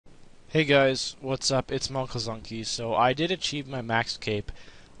Hey guys, what's up? It's munclesonkey. So I did achieve my max cape.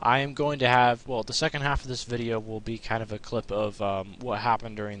 I am going to have, well, the second half of this video will be kind of a clip of what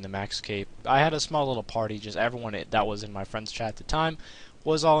happened during the max cape. I had a small little party, just everyone that was in my friends chat at the time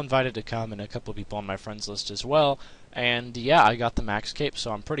was all invited to come, and a couple of people on my friends list as well. And yeah, I got the max cape,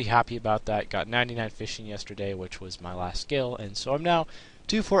 so I'm pretty happy about that. Got 99 fishing yesterday, which was my last skill, and so I'm now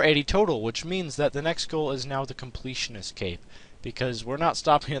 2480 total, which means that the next goal is now the completionist cape, because we're not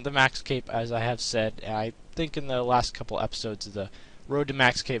stopping at the max cape, as I have said. I think in the last couple episodes of the Road to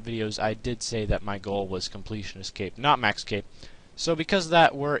Max Cape videos, I did say that my goal was completionist cape, not max cape. So because of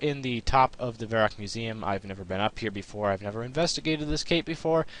that, we're in the top of the Varrock Museum. I've never been up here before. I've never investigated this cape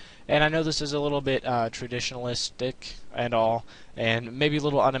before, and I know this is a little bit traditionalistic and all, and maybe a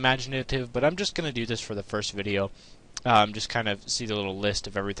little unimaginative, but I'm just going to do this for the first video. Just kind of see the little list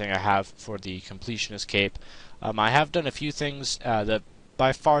of everything I have for the completionist cape. I have done a few things.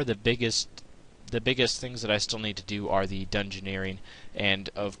 By far the biggest things that I still need to do are the dungeoneering and,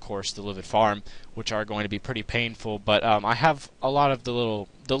 of course, the live farm, which are going to be pretty painful. But I have a lot of the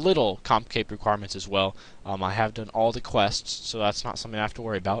little comp cape requirements as well. I have done all the quests, so that's not something I have to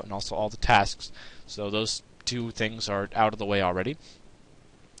worry about, and also all the tasks. So those two things are out of the way already.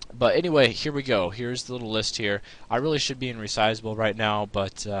 But anyway, here we go. Here's the little list here. I really should be in resizable right now,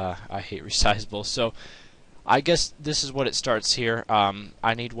 but I hate resizable. So I guess this is what it starts here.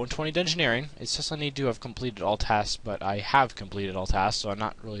 I need 120 dungeoneering. It says I need to have completed all tasks, but I have completed all tasks, so I'm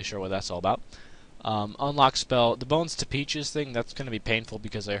not really sure what that's all about. Unlock spell. The Bones to Peaches thing, that's going to be painful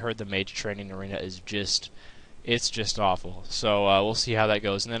because I heard the mage training arena is it's just awful. So we'll see how that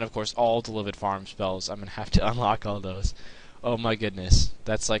goes. And then, of course, all the live farm spells. I'm going to have to unlock all those. Oh my goodness,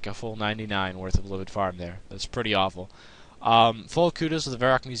 that's like a full 99 worth of live farm there. That's pretty awful. Full kudos to the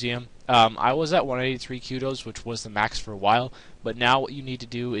Varrock Museum. I was at 183 kudos, which was the max for a while, but now what you need to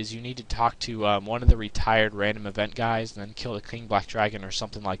do is you need to talk to one of the retired random event guys and then kill a King Black Dragon or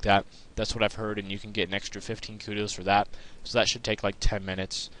something like that. That's what I've heard, and you can get an extra 15 kudos for that. So that should take like 10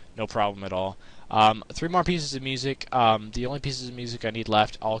 minutes, no problem at all. 3 more pieces of music. The only pieces of music I need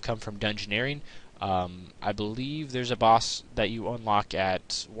left all come from dungeoneering. I believe there's a boss that you unlock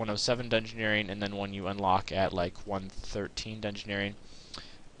at 107 dungeoneering, and then one you unlock at like 113 dungeoneering.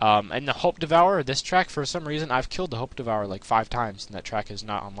 And the Hope Devourer, this track, for some reason, I've killed the Hope Devourer like 5 times, and that track is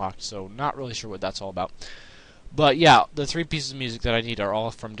not unlocked, so not really sure what that's all about. But yeah, the 3 pieces of music that I need are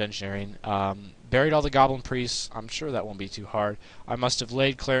all from dungeoneering. Buried all the Goblin Priests. I'm sure that won't be too hard. I must have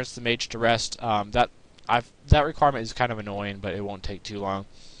laid Clarence the Mage to rest. That requirement is kind of annoying, but it won't take too long.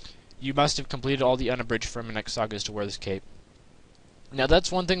 You must have completed all the unabridged Fremennik sagas to wear this cape. Now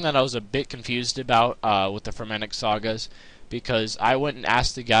that's one thing that I was a bit confused about with the Fremennik sagas, because I went and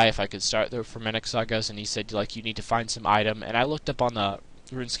asked the guy if I could start the Fremennik sagas, and he said like you need to find some item, and I looked up on the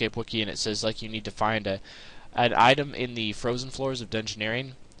RuneScape wiki and it says like you need to find an item in the frozen floors of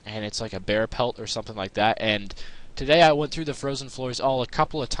dungeoneering, and it's like a bear pelt or something like that. And today I went through the frozen floors a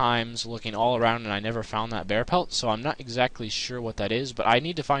couple of times, looking all around, and I never found that bear pelt, so I'm not exactly sure what that is, but I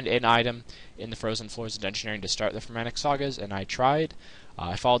need to find an item in the frozen floors of dungeoneering to start the Fremennik sagas, and I tried.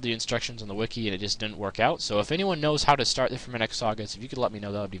 I followed the instructions on the wiki, and it just didn't work out. So if anyone knows how to start the Fremennik sagas, if you could let me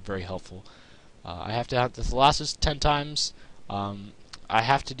know, that would be very helpful. I have to have the Thalassus 10 times. I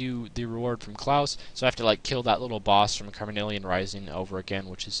have to do the reward from Klaus, so I have to like kill that little boss from Carmelian Rising over again,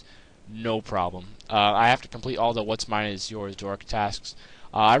 which is no problem. I have to complete all the What's Mine is Yours Doric tasks.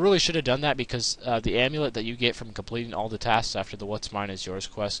 I really should have done that because the amulet that you get from completing all the tasks after the What's Mine is Yours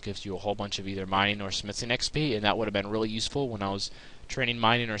quest gives you a whole bunch of either mining or smithing XP, and that would have been really useful when I was training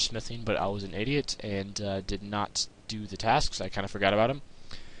mining or smithing, but I was an idiot and did not do the tasks. I kind of forgot about them.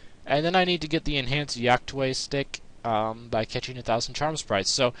 And then I need to get the enhanced Yaktway stick by catching 1,000 charm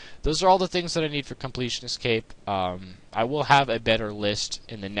sprites. So those are all the things that I need for completionist cape. I will have a better list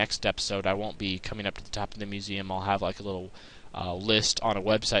in the next episode. I won't be coming up to the top of the museum. I'll have like a little list on a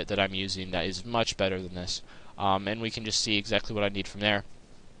website that I'm using that is much better than this, and we can just see exactly what I need from there.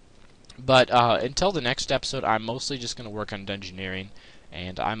 But until the next episode, I'm mostly just going to work on dungeoneering,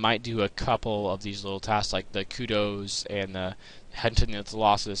 and I might do a couple of these little tasks like the kudos and the hunting the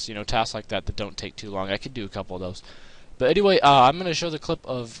Thalassus, tasks like that don't take too long. I could do a couple of those. But anyway, I'm going to show the clip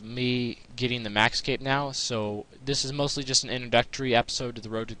of me getting the max cape now. So this is mostly just an introductory episode to the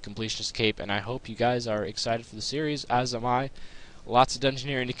Road to Completionist cape, and I hope you guys are excited for the series, as am I. Lots of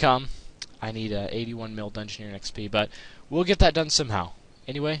dungeoneering to come. I need 81 mil dungeoneering XP, but we'll get that done somehow.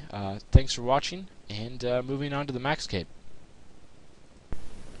 Anyway, thanks for watching, and moving on to the max cape.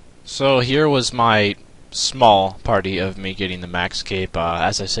 So here was my small party of me getting the max cape.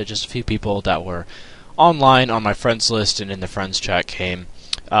 As I said, just a few people that were online on my friends list and in the friends chat came.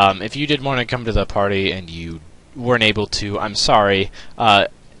 If you did want to come to the party and you weren't able to, I'm sorry.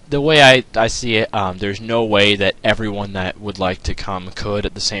 The way I see it, there's no way that everyone that would like to come could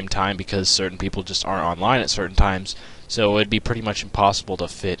at the same time, because certain people just aren't online at certain times, so it'd be pretty much impossible to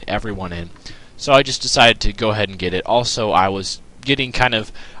fit everyone in. So I just decided to go ahead and get it. Also, I was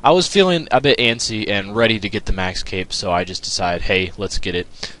feeling a bit antsy and ready to get the max cape, so I just decided, hey, let's get it.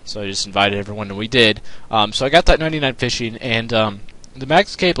 So I just invited everyone, and we did. So I got that 99 fishing, and the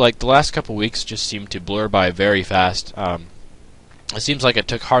max cape, like the last couple weeks, just seemed to blur by very fast. It seems like it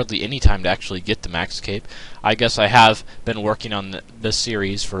took hardly any time to actually get the max cape. I guess I have been working on this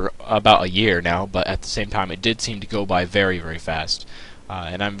series for about a year now, but at the same time it did seem to go by very, very fast.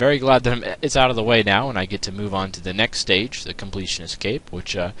 And I'm very glad that it's out of the way now, and I get to move on to the next stage, the Completionist cape,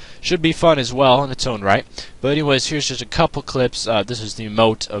 which should be fun as well in its own right. But anyways, here's just a couple clips. This is the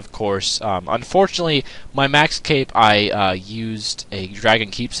emote, of course. Unfortunately, my max cape, I used a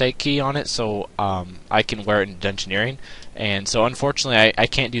dragon keepsake key on it, so I can wear it in Dungeoneering. And so unfortunately I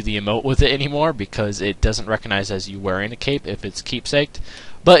can't do the emote with it anymore because it doesn't recognize as you wearing a cape if it's keepsaked.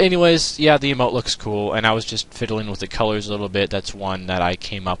 But anyways, yeah, the emote looks cool, and I was just fiddling with the colors a little bit. That's one that I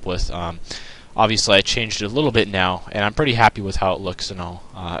came up with. Obviously I changed it a little bit now, and I'm pretty happy with how it looks and all.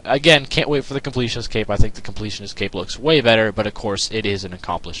 Again, can't wait for the Completionist cape. I think the Completionist cape looks way better, but of course it is an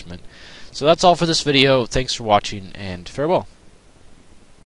accomplishment. So that's all for this video. Thanks for watching, and farewell.